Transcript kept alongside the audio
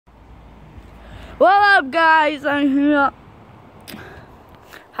What up, guys? I'm here.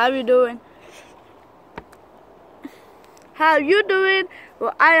 How you doing? How you doing?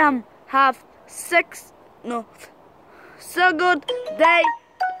 Well, I am so good day,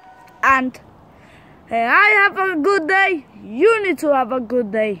 and I have a good day. You need to have a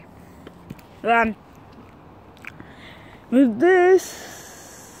good day. And with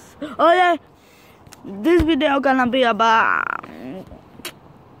this, oh yeah, this video gonna be about.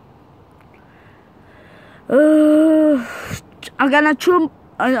 I'm gonna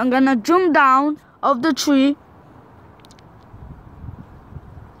jump down off the tree,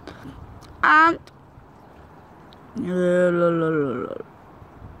 and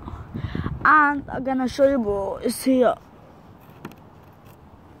I'm gonna show you what is here.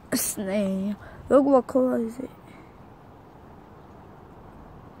 A snake. Look what color is it?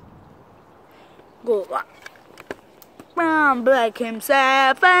 Go back. Brown black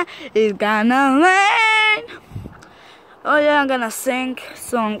himself, and it's gonna rain. Oh yeah, I'm gonna sing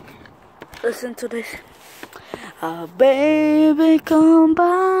song. Listen to this. Oh, baby, come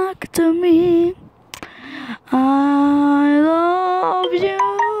back to me. I love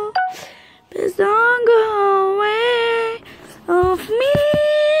you. Please don't go away of me.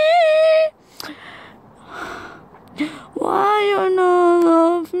 Why you not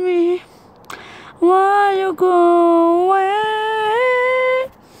love me? Why you go away?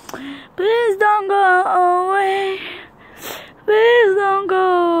 Please don't go away. Please don't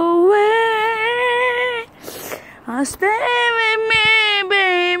go away. Stay with me,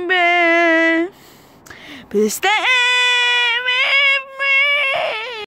 baby. Please stay.